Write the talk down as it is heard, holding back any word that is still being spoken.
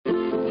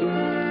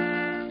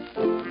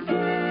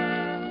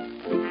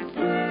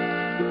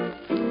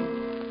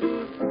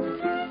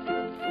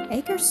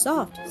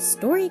Makersoft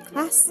Story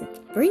Classic,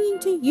 bringing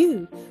to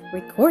you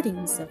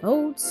recordings of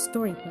old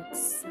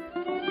storybooks.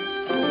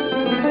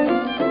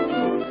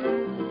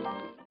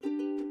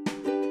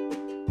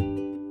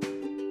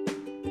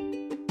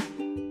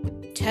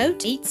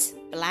 Toto Meets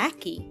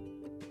Blackie.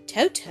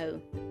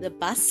 Toto, the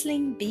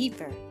Bustling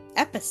Beaver,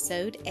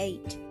 Episode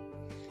 8.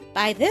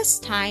 By this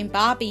time,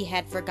 Bobby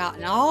had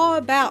forgotten all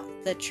about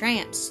the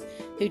tramps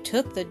who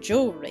took the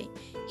jewelry.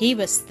 He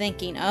was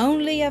thinking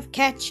only of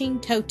catching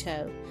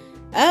Toto.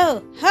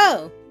 "Oh,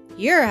 ho!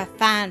 You're a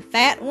fine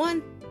fat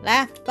one,"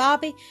 laughed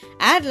Bobby.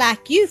 "I'd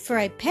like you for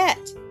a pet."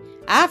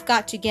 "I've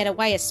got to get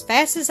away as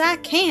fast as I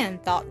can,"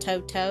 thought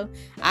Toto.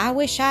 "I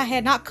wish I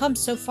had not come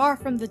so far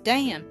from the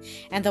dam,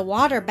 and the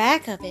water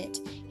back of it.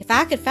 If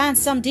I could find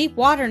some deep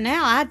water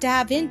now, I'd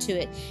dive into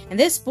it, and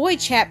this boy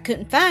chap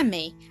couldn't find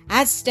me.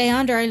 I'd stay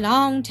under a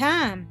long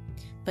time."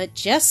 But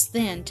just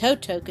then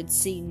Toto could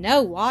see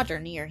no water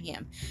near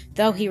him,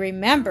 though he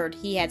remembered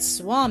he had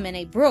swum in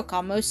a brook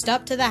almost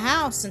up to the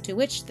house into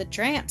which the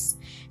tramps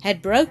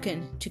had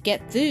broken to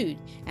get food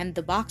and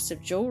the box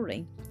of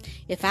jewelry.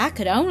 "If I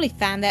could only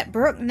find that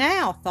brook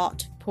now,"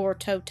 thought poor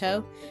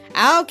Toto.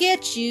 "I'll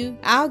get you!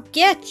 I'll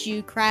get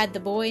you!" cried the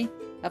boy.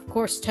 Of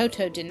course,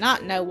 Toto did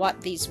not know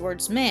what these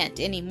words meant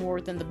any more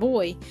than the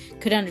boy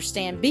could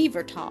understand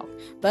beaver talk,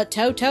 but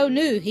Toto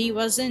knew he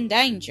was in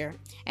danger,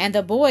 and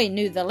the boy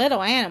knew the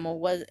little animal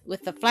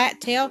with the flat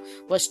tail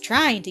was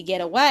trying to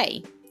get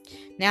away.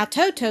 Now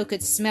Toto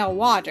could smell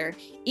water,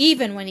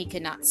 even when he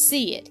could not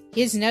see it.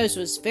 His nose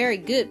was very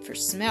good for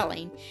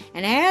smelling,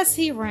 and as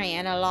he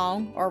ran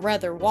along, or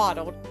rather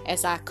waddled,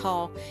 as I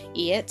call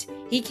it,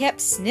 he kept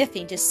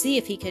sniffing to see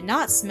if he could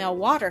not smell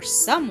water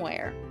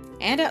somewhere,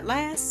 and at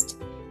last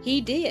he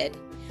did.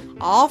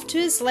 Off to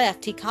his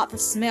left he caught the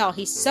smell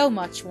he so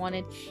much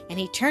wanted, and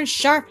he turned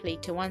sharply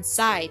to one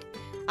side.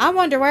 "I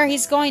wonder where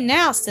he's going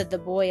now," said the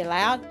boy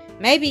aloud.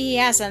 "Maybe he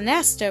has a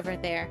nest over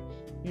there."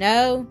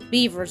 "No,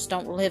 beavers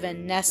don't live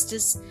in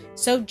nests,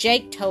 so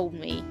Jake told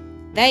me.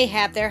 They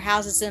have their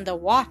houses in the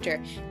water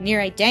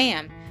near a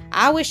dam.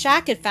 I wish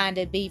I could find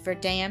a beaver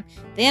dam,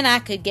 then I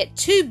could get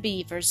 2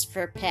 beavers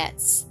for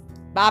pets."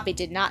 Bobby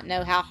did not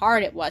know how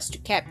hard it was to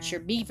capture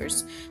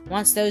beavers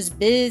once those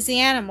busy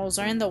animals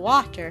are in the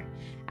water.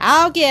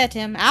 "I'll get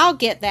him! I'll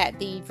get that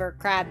beaver!"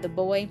 cried the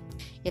boy.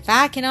 "If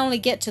I can only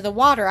get to the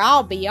water,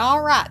 I'll be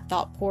all right,"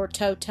 thought poor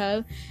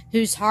Toto,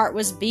 whose heart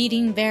was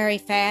beating very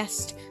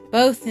fast,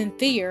 both in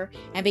fear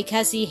and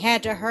because he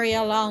had to hurry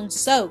along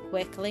so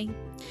quickly.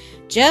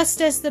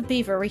 Just as the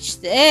beaver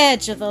reached the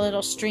edge of the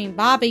little stream,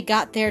 Bobby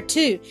got there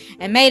too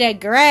and made a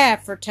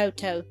grab for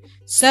Toto.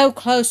 So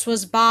close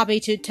was Bobby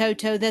to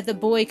Toto that the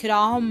boy could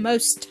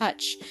almost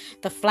touch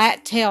the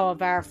flat tail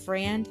of our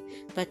friend.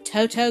 But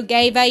Toto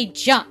gave a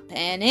jump,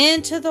 and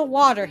into the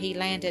water he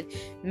landed,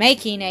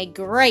 making a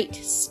great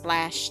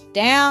splash.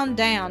 Down,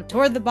 down,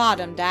 toward the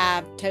bottom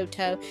dived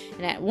Toto,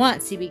 and at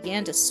once he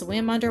began to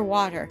swim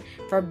underwater,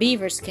 for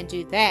beavers can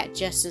do that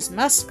just as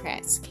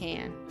muskrats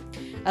can.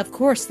 Of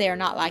course, they are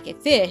not like a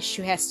fish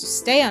who has to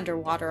stay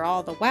underwater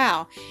all the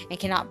while and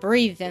cannot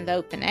breathe in the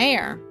open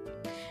air.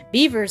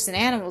 Beavers and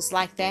animals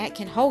like that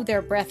can hold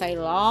their breath a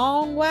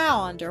long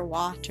while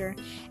underwater,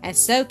 and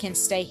so can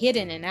stay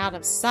hidden and out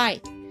of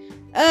sight.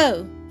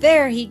 "Oh,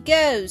 there he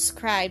goes!"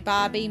 cried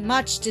Bobby,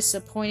 much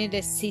disappointed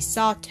as he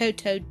saw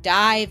Toto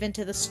dive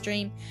into the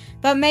stream.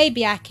 "But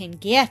maybe I can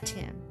get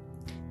him."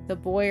 The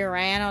boy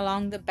ran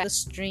along the bank of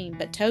the stream,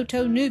 but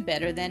Toto knew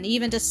better than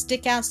even to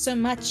stick out so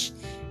much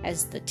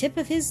as the tip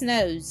of his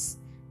nose.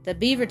 The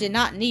beaver did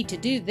not need to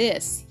do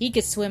this. He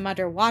could swim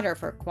underwater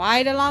for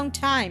quite a long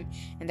time,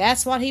 and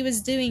that's what he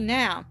was doing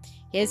now.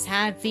 His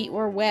hind feet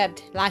were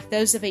webbed like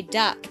those of a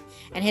duck,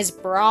 and his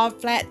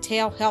broad flat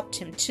tail helped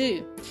him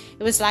too.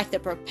 It was like the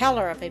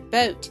propeller of a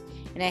boat.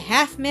 In a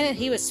half-minute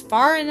he was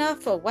far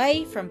enough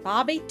away from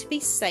Bobby to be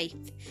safe,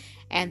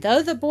 and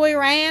though the boy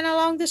ran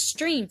along the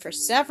stream for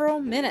several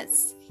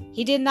minutes,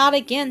 he did not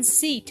again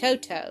see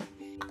Toto.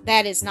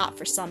 That is, not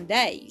for some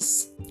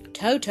days.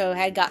 Toto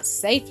had got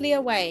safely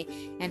away,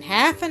 and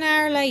half an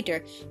hour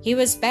later he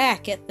was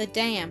back at the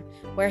dam,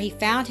 where he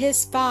found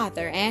his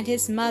father and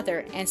his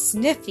mother and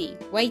Sniffy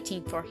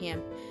waiting for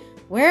him.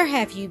 "Where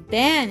have you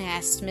been?"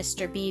 asked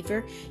Mr.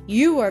 Beaver.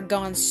 "You were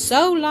gone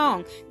so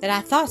long that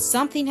I thought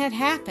something had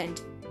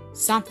happened."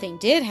 "Something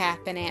did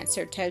happen,"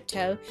 answered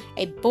Toto.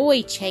 "A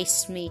boy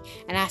chased me,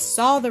 and I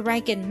saw the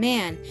ragged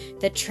men,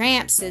 the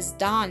tramps as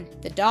Don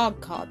the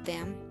dog called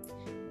them."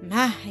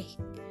 "My!"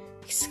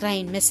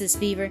 exclaimed Mrs.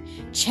 Beaver.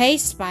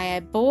 "Chased by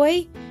a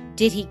boy?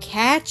 Did he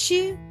catch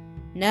you?"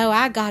 "No,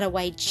 I got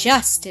away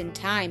just in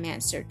time,"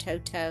 answered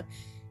Toto.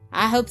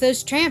 "I hope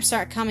those tramps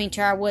aren't coming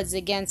to our woods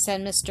again,"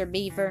 said Mr.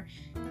 Beaver.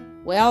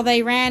 "Well,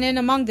 they ran in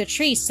among the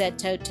trees," said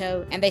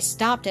Toto, "and they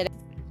stopped at a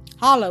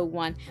hollow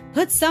one,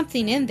 put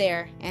something in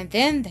there, and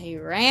then they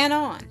ran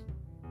on."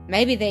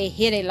 "Maybe they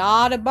hid a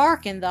lot of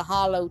bark in the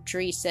hollow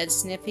tree," said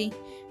Sniffy.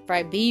 "For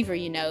a beaver,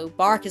 you know,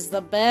 bark is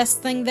the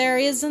best thing there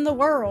is in the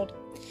world.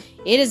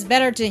 It is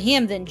better to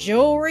him than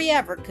jewelry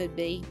ever could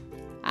be."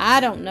 "I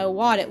don't know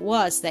what it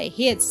was they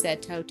hid,"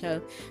 said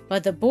Toto,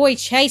 "but the boy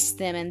chased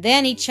them, and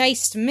then he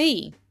chased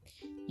me."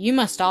 "You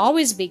must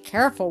always be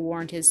careful,"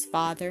 warned his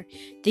father.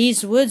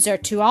 "These woods are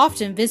too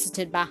often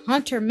visited by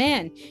hunter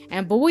men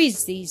and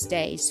boys these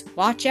days.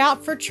 Watch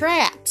out for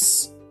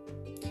traps."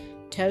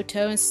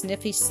 Toto and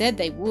Sniffy said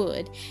they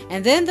would,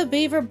 and then the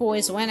Beaver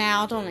boys went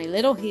out on a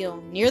little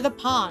hill near the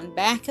pond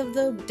back of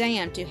the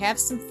dam to have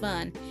some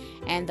fun,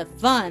 and the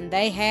fun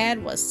they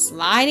had was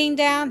sliding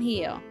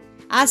downhill.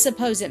 I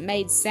suppose it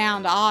may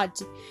sound odd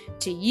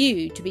to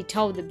you to be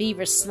told the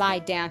beavers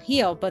slide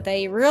downhill, but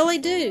they really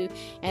do,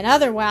 and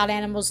other wild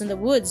animals in the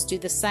woods do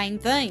the same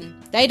thing.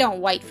 They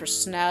don't wait for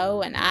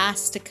snow and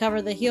ice to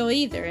cover the hill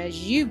either,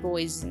 as you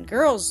boys and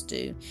girls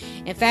do.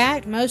 In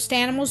fact, most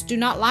animals do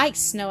not like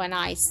snow and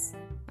ice,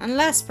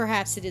 unless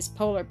perhaps it is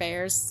polar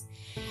bears.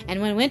 And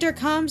when winter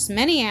comes,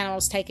 many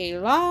animals take a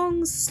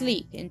long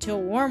sleep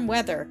until warm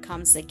weather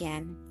comes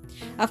again.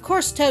 Of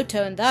course,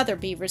 Toto and the other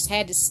beavers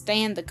had to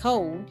stand the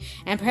cold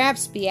and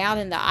perhaps be out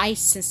in the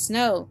ice and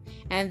snow,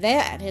 and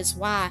that is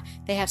why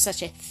they have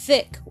such a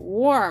thick,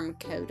 warm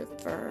coat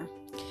of fur.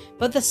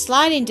 But the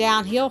sliding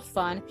downhill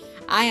fun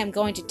I am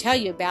going to tell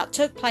you about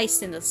took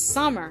place in the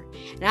summer,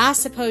 and I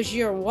suppose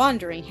you are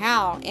wondering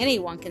how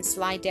anyone can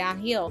slide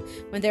downhill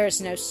when there is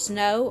no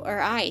snow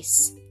or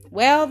ice.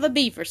 Well, the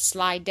beavers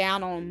slide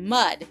down on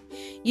mud.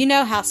 You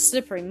know how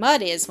slippery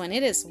mud is when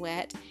it is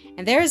wet,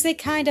 and there is a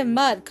kind of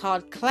mud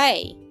called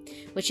clay,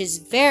 which is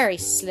very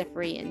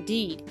slippery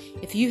indeed.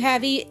 If you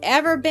have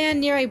ever been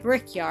near a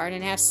brickyard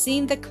and have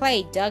seen the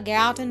clay dug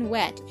out and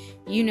wet,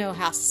 you know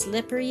how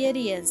slippery it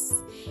is.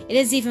 It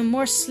is even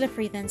more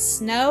slippery than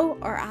snow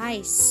or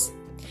ice.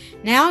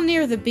 Now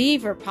near the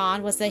beaver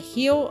pond was a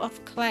hill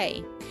of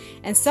clay,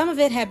 and some of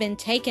it had been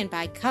taken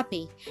by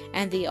Cuppy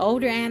and the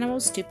older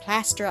animals to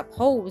plaster up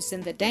holes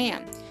in the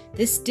dam.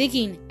 This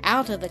digging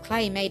out of the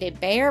clay made a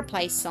bare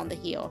place on the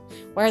hill,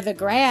 where the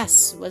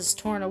grass was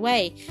torn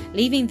away,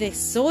 leaving the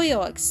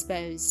soil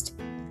exposed.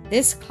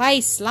 This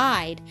clay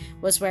slide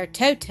was where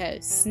Toto,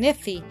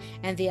 Sniffy,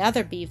 and the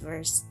other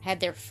beavers had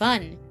their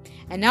fun.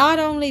 And not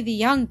only the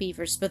young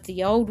beavers, but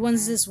the old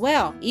ones as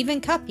well, even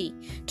Cuppy,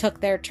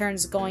 took their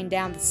turns going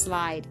down the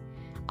slide.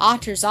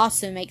 Otters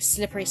also make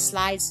slippery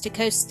slides to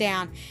coast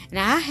down, and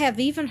I have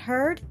even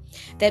heard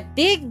that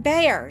big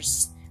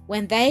bears,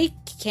 when they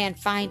can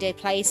find a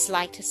place,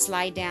 like to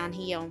slide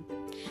downhill.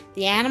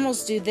 The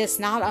animals do this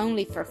not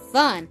only for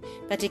fun,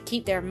 but to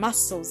keep their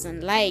muscles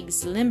and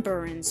legs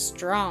limber and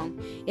strong.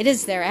 It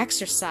is their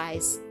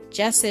exercise,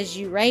 just as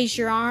you raise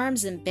your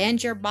arms and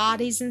bend your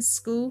bodies in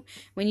school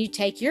when you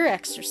take your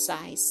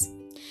exercise.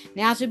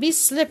 Now, to be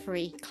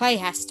slippery, clay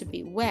has to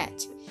be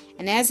wet,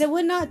 and as it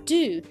would not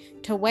do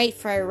to wait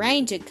for a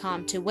rain to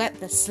come to wet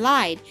the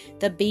slide,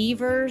 the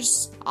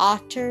beavers,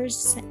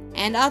 otters,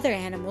 and other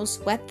animals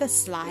wet the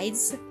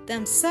slides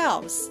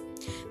themselves.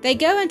 They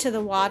go into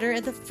the water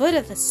at the foot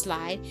of the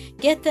slide,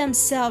 get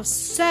themselves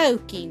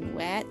soaking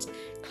wet,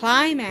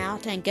 climb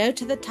out, and go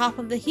to the top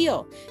of the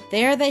hill.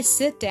 There they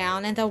sit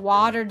down, and the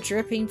water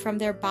dripping from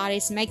their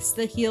bodies makes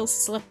the hill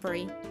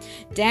slippery.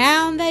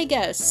 Down they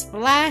go,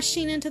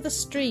 splashing into the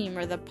stream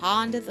or the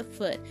pond at the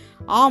foot.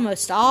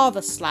 Almost all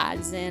the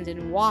slides end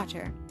in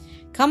water.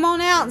 "Come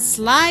on out and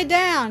slide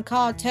down,"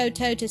 called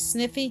Toto to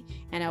Sniffy,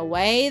 and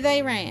away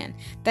they ran.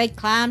 They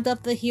climbed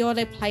up the hill at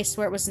a place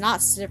where it was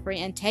not slippery,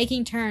 and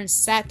taking turns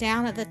sat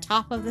down at the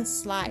top of the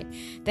slide.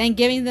 Then,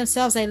 giving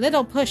themselves a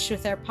little push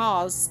with their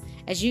paws,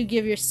 as you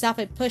give yourself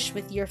a push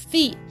with your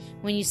feet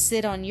when you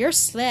sit on your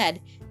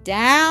sled,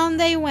 down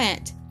they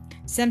went.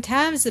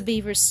 Sometimes the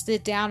beavers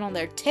slid down on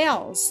their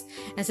tails,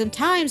 and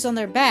sometimes on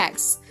their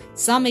backs.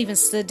 Some even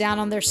slid down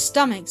on their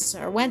stomachs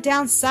or went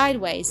down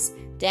sideways.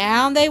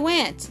 Down they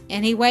went,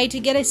 any way to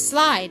get a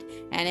slide,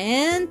 and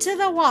into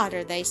the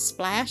water they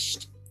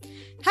splashed.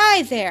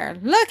 "Hi there!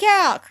 Look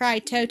out!"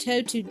 cried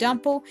Toto to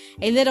Dumple,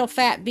 a little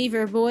fat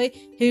beaver boy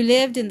who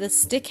lived in the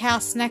stick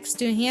house next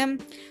to him.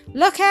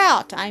 "Look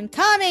out! I'm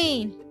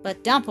coming!"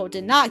 But Dumple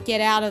did not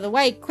get out of the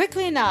way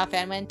quickly enough,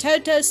 and when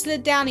Toto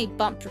slid down, he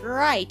bumped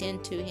right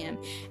into him,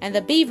 and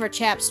the beaver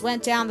chaps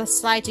went down the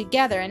slide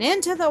together and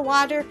into the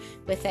water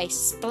with a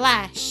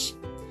splash.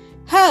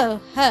 "Ho,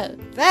 ho,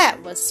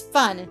 that was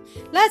fun!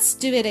 Let's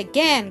do it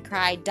again!"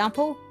 cried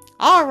Dumple.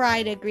 "All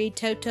right," agreed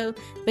Toto,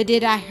 "but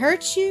did I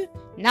hurt you?"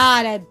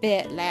 "Not a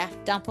bit,"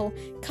 laughed Dumple.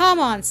 "Come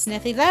on,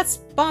 Sniffy, let's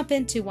bump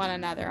into one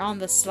another on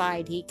the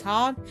slide," he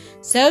called.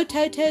 So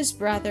Toto's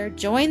brother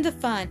joined the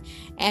fun,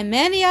 and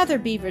many other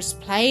beavers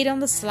played on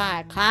the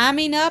slide,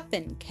 climbing up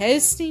and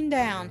coasting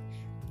down.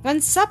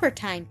 When supper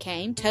time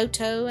came,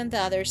 Toto and the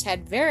others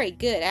had very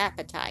good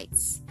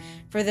appetites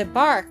for the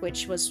bark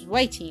which was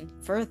waiting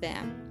for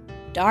them.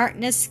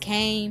 Darkness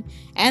came,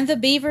 and the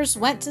beavers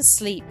went to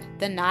sleep.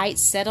 The night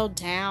settled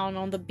down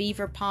on the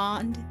beaver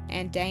pond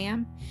and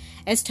dam.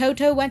 As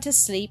Toto went to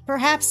sleep,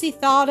 perhaps he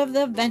thought of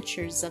the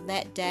adventures of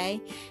that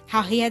day,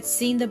 how he had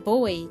seen the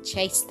boy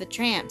chase the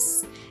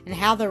tramps, and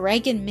how the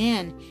Reagan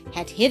men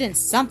had hidden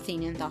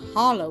something in the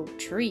hollow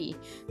tree.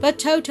 But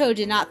Toto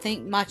did not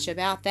think much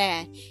about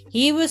that.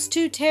 He was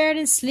too tired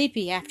and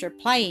sleepy after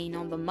playing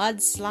on the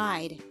mud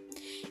slide.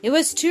 It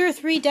was 2 or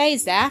 3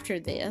 days after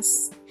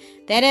this,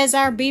 that as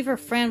our beaver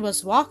friend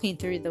was walking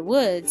through the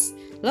woods,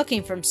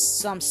 looking for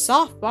some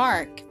soft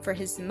bark for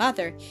his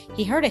mother,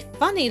 he heard a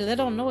funny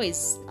little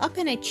noise up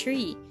in a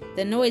tree.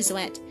 The noise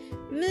went,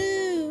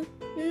 moo,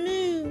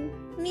 moo,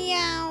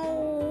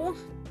 meow.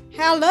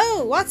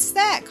 Hello, what's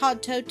that?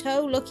 Called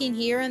Toto, looking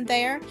here and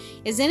there.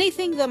 Is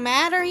anything the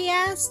matter? He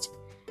asked.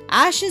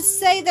 I should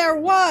say there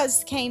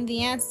was, came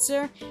the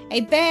answer.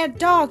 A bad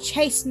dog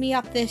chased me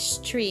up this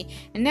tree,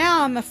 and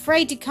now I'm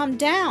afraid to come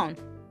down.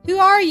 Who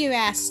are you?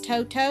 Asked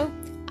Toto.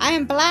 I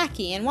am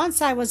Blackie, and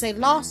once I was a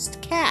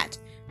lost cat,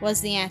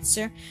 was the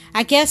answer.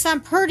 I guess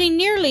I'm pretty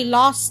nearly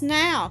lost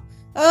now.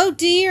 Oh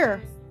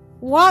dear,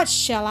 what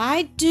shall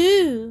I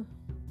do?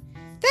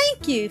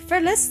 Thank you for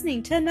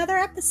listening to another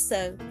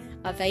episode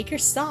of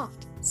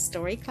Acresoft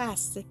Story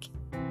Classic.